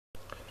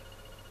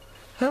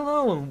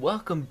Hello and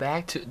welcome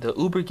back to the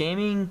Uber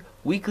Gaming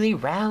Weekly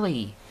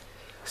Rally.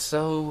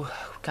 So,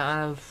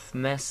 kind of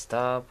messed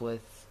up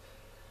with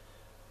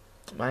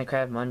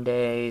Minecraft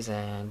Mondays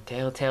and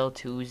Telltale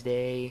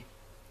Tuesday.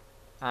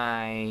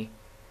 I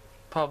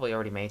probably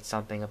already made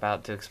something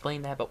about to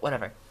explain that, but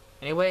whatever.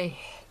 Anyway,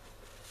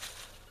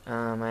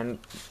 I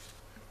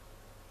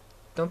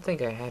don't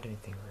think I had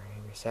anything for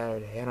Angry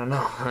Saturday. I don't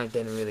know. I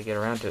didn't really get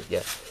around to it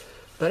yet.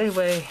 But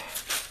anyway,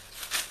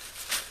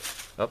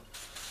 oh,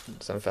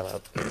 something fell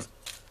out.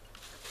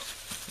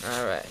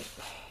 Alright.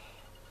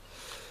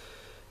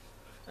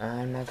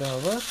 I'm not gonna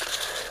look.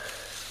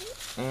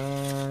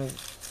 And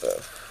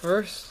the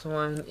first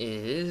one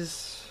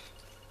is,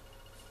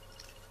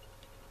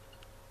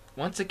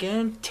 once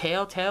again,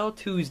 Telltale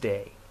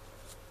Tuesday.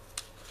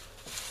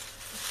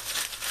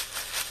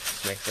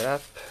 Let's mix it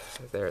up.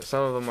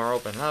 Some of them are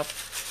open up.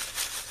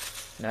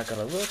 Not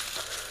gonna look.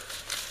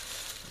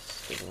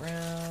 Dig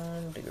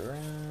around, dig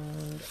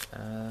around.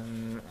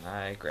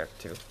 I grabbed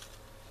two.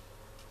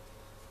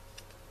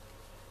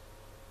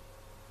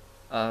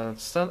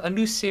 A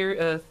new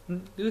series,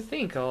 new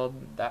thing called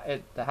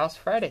the House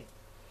Friday.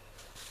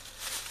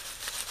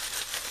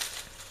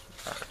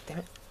 Oh, damn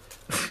it!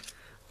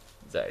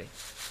 Sorry.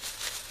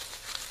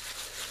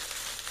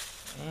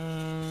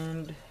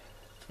 And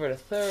for the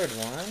third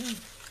one,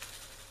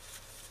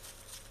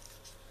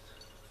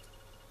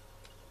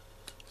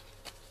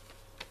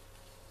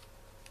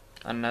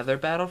 another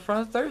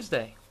Battlefront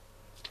Thursday.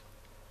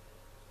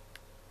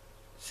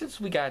 Since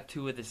we got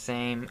two of the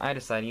same, I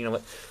decided, you know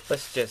what,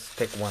 let's just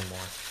pick one more.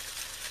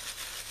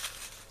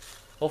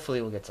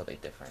 Hopefully we'll get something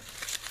different.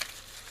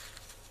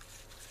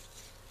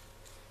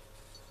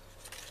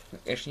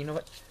 Actually, you know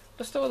what,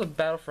 let's throw the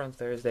Battlefront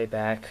Thursday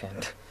back and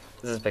let's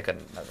just pick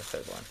another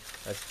third one.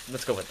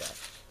 Let's go with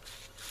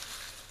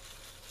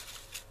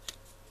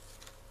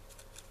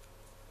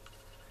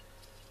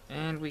that.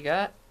 And we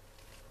got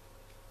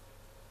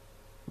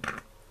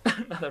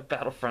another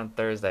Battlefront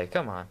Thursday,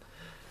 come on.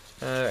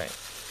 Alright.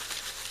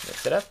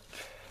 Mix it up.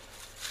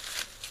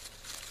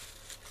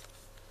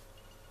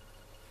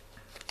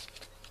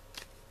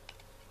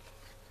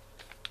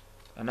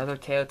 Another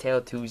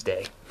Telltale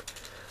Tuesday.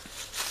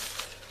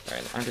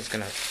 Alright, I'm just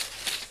gonna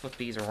flip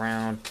these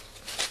around.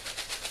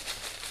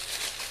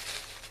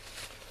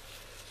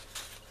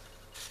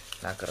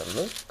 Not gonna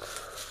look.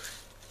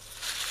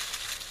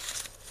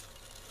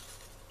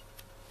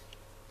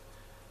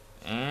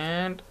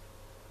 And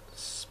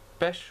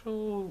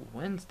Special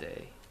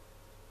Wednesday.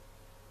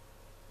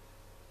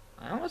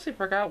 I honestly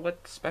forgot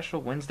what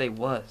Special Wednesday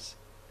was.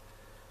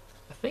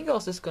 I think I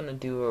was just gonna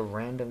do a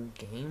random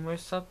game or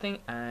something.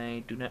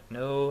 I do not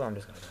know. I'm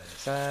just gonna put it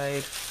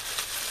aside.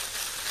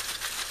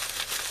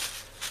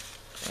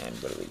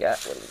 And what do we got?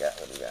 What do we got?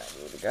 What do we got?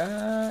 What do we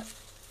got?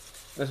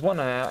 There's one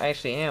I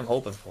actually am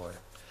hoping for.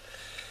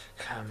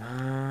 Come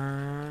on.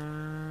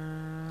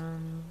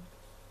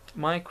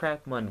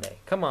 Minecraft Monday.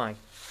 Come on.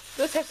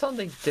 Let's have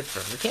something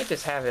different. We can't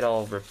just have it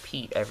all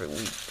repeat every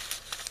week.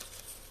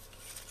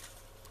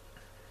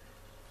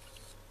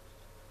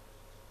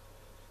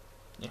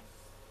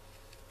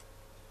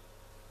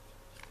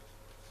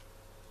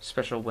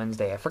 Special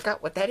Wednesday. I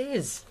forgot what that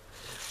is.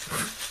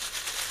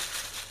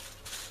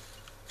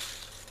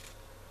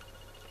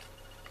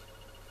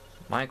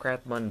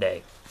 Minecraft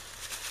Monday.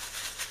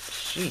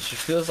 Sheesh, it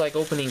feels like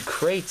opening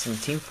crates in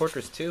Team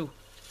Fortress 2.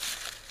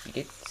 You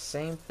get the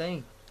same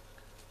thing.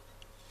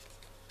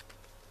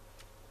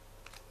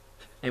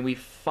 And we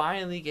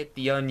finally get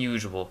the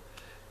unusual.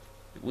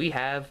 We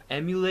have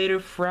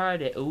Emulator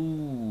Friday.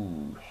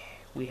 Ooh.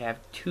 We have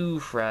 2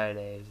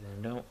 Fridays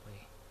then, don't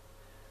we?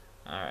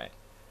 Alright.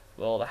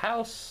 Well, the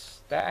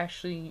house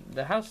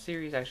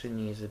series actually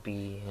needs to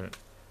be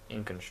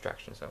in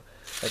construction. So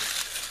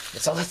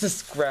let's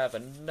just grab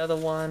another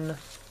one.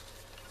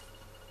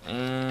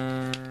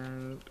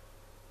 And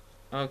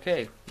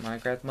okay,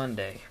 Minecraft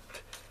Monday.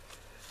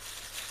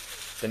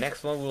 The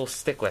next one we'll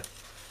stick with.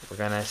 We're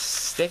gonna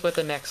stick with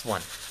the next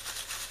one.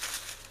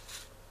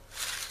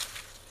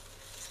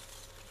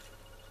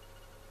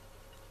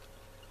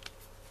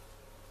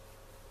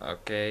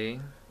 Okay,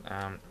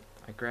 I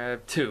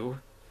grabbed 2.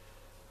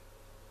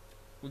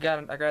 I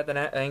grabbed an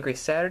Angry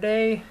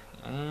Saturday,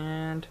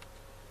 and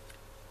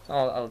you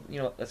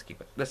know what? Let's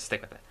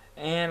stick with it.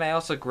 And I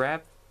also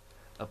grabbed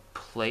a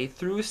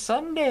Playthrough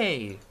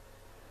Sunday.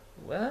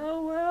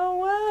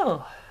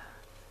 Well.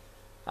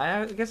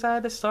 I guess I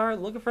had to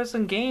start looking for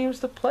some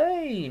games to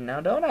play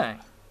now, don't I?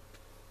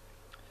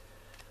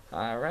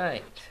 All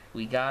right,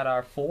 we got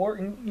our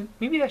 4.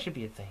 Maybe that should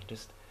be a thing.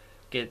 Just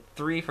get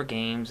 3 for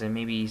games, and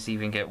maybe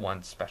even get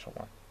 1 special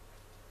one.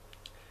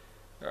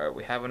 Alright,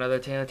 we have another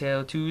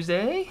Telltale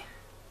Tuesday.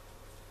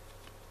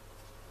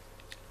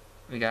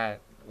 We got,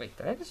 wait,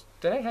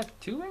 did I have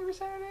 2 Angry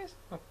Saturdays?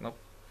 Oh, nope.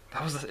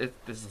 This is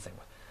the same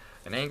one.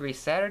 An Angry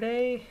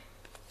Saturday,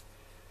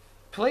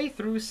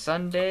 Playthrough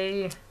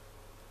Sunday,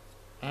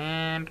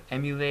 and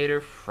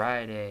Emulator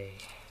Friday.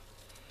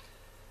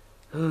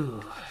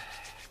 Ooh.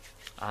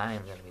 I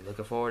am going to be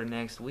looking forward to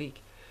next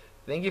week.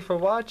 Thank you for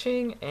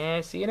watching,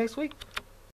 and see you next week.